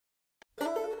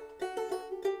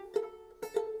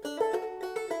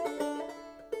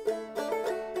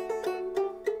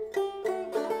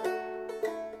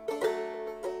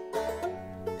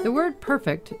The word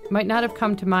perfect might not have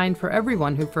come to mind for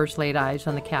everyone who first laid eyes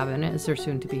on the cabin as their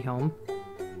soon-to-be home.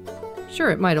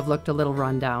 Sure, it might have looked a little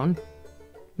run down.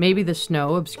 Maybe the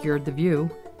snow obscured the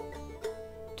view.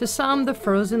 To some, the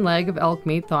frozen leg of elk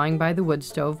meat thawing by the wood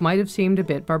stove might have seemed a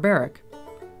bit barbaric.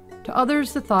 To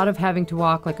others, the thought of having to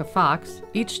walk like a fox,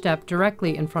 each step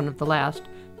directly in front of the last,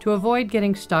 to avoid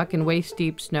getting stuck in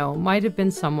waist-deep snow might have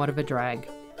been somewhat of a drag.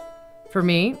 For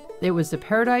me, it was the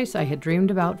paradise I had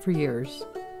dreamed about for years.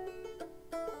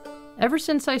 Ever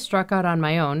since I struck out on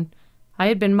my own, I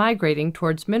had been migrating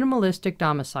towards minimalistic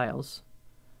domiciles.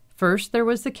 First, there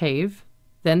was the cave,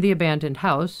 then the abandoned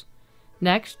house,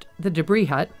 next, the debris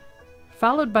hut,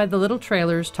 followed by the little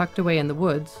trailers tucked away in the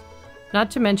woods,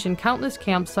 not to mention countless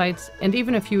campsites and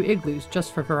even a few igloos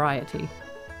just for variety.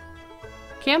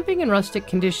 Camping in rustic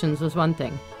conditions was one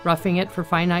thing, roughing it for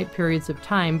finite periods of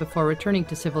time before returning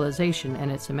to civilization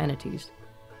and its amenities.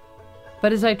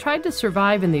 But as I tried to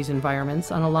survive in these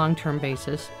environments on a long-term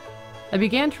basis, I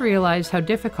began to realize how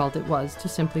difficult it was to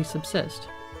simply subsist.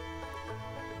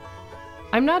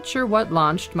 I'm not sure what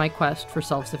launched my quest for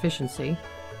self-sufficiency.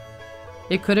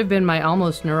 It could have been my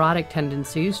almost neurotic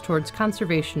tendencies towards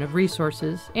conservation of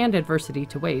resources and adversity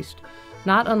to waste,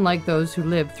 not unlike those who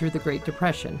lived through the Great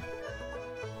Depression.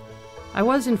 I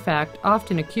was, in fact,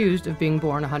 often accused of being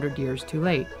born 100 years too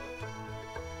late.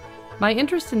 My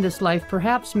interest in this life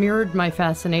perhaps mirrored my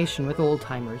fascination with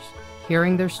old-timers,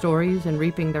 hearing their stories and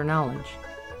reaping their knowledge.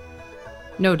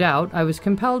 No doubt, I was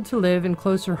compelled to live in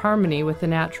closer harmony with the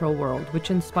natural world, which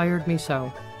inspired me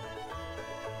so.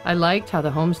 I liked how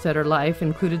the homesteader life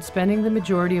included spending the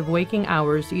majority of waking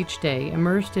hours each day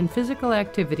immersed in physical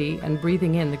activity and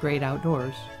breathing in the great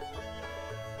outdoors.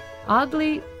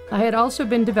 Oddly, I had also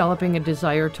been developing a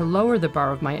desire to lower the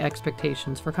bar of my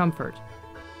expectations for comfort.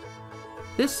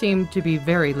 This seemed to be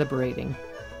very liberating.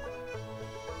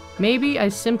 Maybe I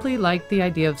simply liked the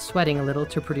idea of sweating a little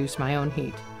to produce my own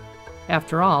heat.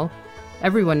 After all,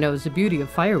 everyone knows the beauty of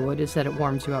firewood is that it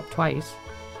warms you up twice.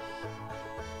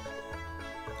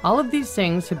 All of these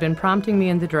things had been prompting me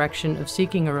in the direction of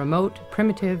seeking a remote,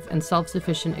 primitive, and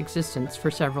self-sufficient existence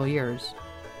for several years.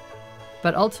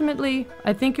 But ultimately,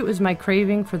 I think it was my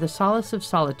craving for the solace of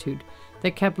solitude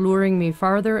that kept luring me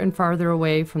farther and farther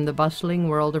away from the bustling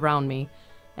world around me,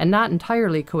 and not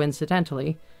entirely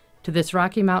coincidentally, to this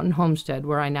Rocky Mountain homestead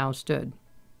where I now stood.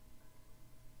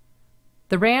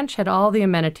 The ranch had all the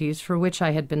amenities for which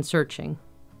I had been searching.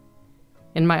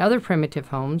 In my other primitive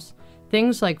homes,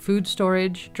 things like food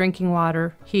storage, drinking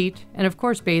water, heat, and of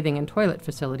course bathing and toilet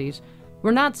facilities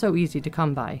were not so easy to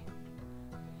come by.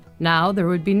 Now there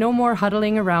would be no more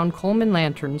huddling around Coleman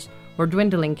lanterns or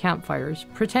dwindling campfires,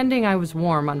 pretending I was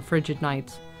warm on frigid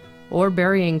nights, or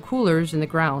burying coolers in the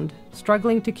ground,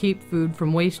 struggling to keep food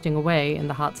from wasting away in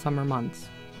the hot summer months.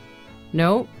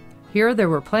 No, here there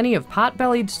were plenty of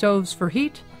pot-bellied stoves for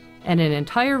heat, and an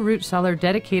entire root cellar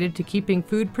dedicated to keeping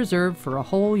food preserved for a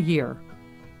whole year.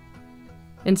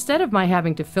 Instead of my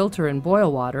having to filter and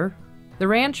boil water, the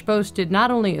ranch boasted not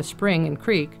only a spring and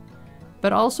creek,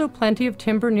 but also plenty of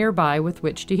timber nearby with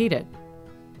which to heat it.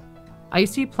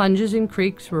 Icy plunges in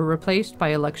creeks were replaced by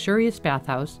a luxurious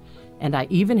bathhouse, and I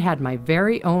even had my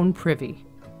very own privy.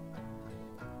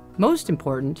 Most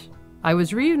important, I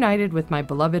was reunited with my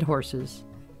beloved horses.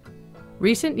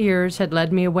 Recent years had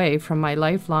led me away from my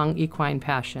lifelong equine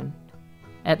passion.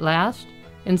 At last,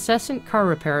 incessant car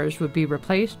repairs would be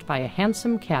replaced by a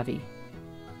handsome cavvy.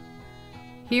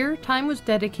 Here, time was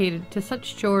dedicated to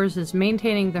such chores as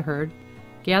maintaining the herd,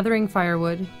 gathering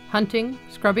firewood, hunting,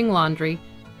 scrubbing laundry,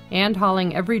 and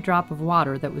hauling every drop of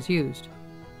water that was used.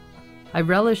 I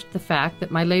relished the fact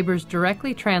that my labors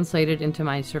directly translated into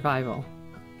my survival.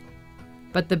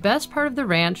 But the best part of the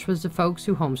ranch was the folks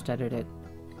who homesteaded it.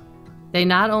 They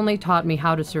not only taught me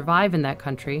how to survive in that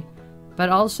country, but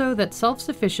also that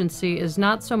self-sufficiency is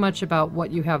not so much about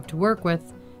what you have to work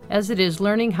with as it is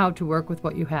learning how to work with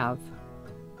what you have.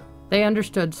 They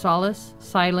understood solace,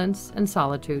 silence, and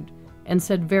solitude, and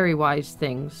said very wise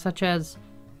things, such as,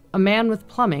 "A man with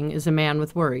plumbing is a man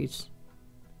with worries."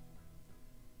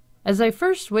 As I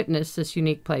first witnessed this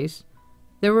unique place,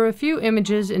 there were a few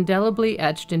images indelibly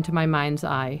etched into my mind's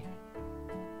eye.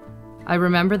 I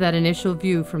remember that initial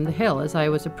view from the hill as I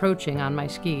was approaching on my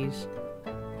skis.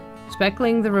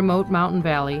 Speckling the remote mountain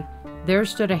valley, there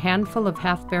stood a handful of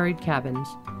half-buried cabins.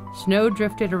 Snow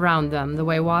drifted around them the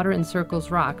way water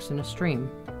encircles rocks in a stream.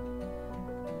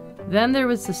 Then there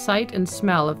was the sight and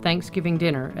smell of Thanksgiving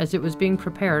dinner as it was being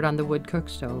prepared on the wood cook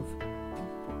stove.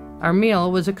 Our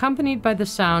meal was accompanied by the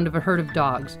sound of a herd of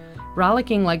dogs,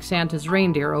 rollicking like Santa's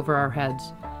reindeer over our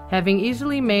heads, having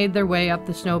easily made their way up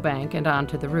the snowbank and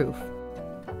onto the roof.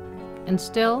 And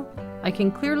still, I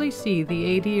can clearly see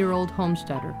the 80-year-old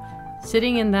homesteader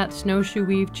sitting in that snowshoe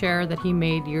weave chair that he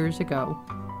made years ago,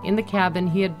 in the cabin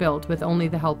he had built with only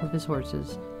the help of his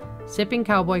horses, sipping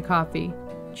cowboy coffee,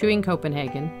 chewing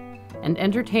Copenhagen, and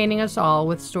entertaining us all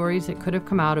with stories that could have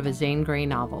come out of a Zane Grey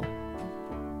novel.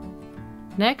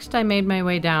 Next, I made my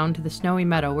way down to the snowy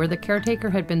meadow where the caretaker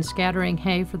had been scattering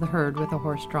hay for the herd with a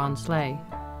horse-drawn sleigh.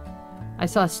 I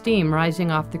saw steam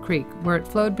rising off the creek, where it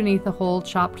flowed beneath a hole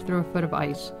chopped through a foot of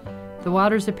ice, the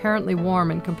waters apparently warm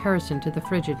in comparison to the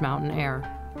frigid mountain air.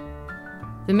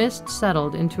 The mist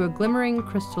settled into a glimmering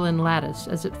crystalline lattice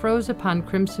as it froze upon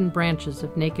crimson branches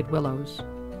of naked willows.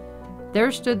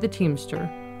 There stood the teamster,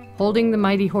 holding the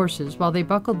mighty horses while they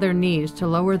buckled their knees to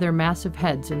lower their massive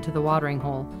heads into the watering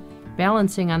hole,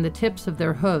 balancing on the tips of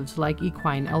their hooves like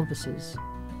equine Elvises.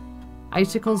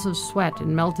 Icicles of sweat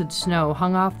and melted snow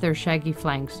hung off their shaggy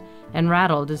flanks and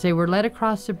rattled as they were led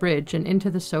across the bridge and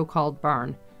into the so-called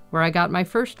barn, where I got my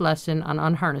first lesson on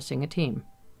unharnessing a team.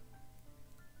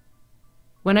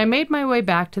 When I made my way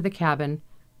back to the cabin,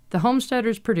 the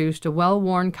homesteaders produced a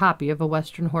well-worn copy of a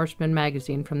Western Horseman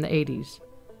magazine from the 80s.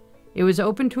 It was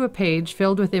open to a page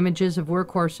filled with images of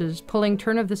workhorses pulling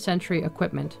turn-of-the-century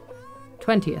equipment,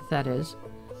 20th that is,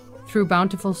 through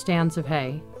bountiful stands of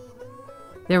hay.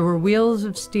 There were wheels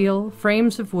of steel,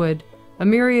 frames of wood, a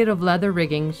myriad of leather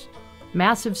riggings,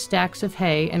 massive stacks of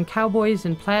hay, and cowboys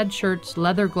in plaid shirts,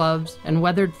 leather gloves, and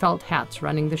weathered felt hats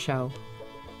running the show.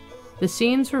 The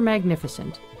scenes were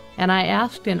magnificent, and I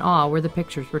asked in awe where the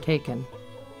pictures were taken.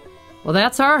 "Well,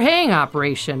 that's our haying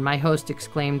operation," my host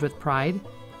exclaimed with pride.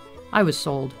 I was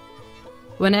sold.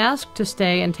 When asked to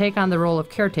stay and take on the role of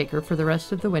caretaker for the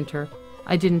rest of the winter,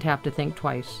 I didn't have to think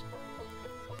twice.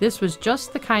 This was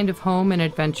just the kind of home and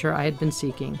adventure I had been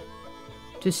seeking.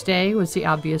 To stay was the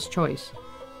obvious choice,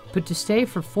 but to stay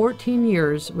for 14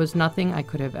 years was nothing I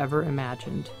could have ever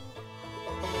imagined.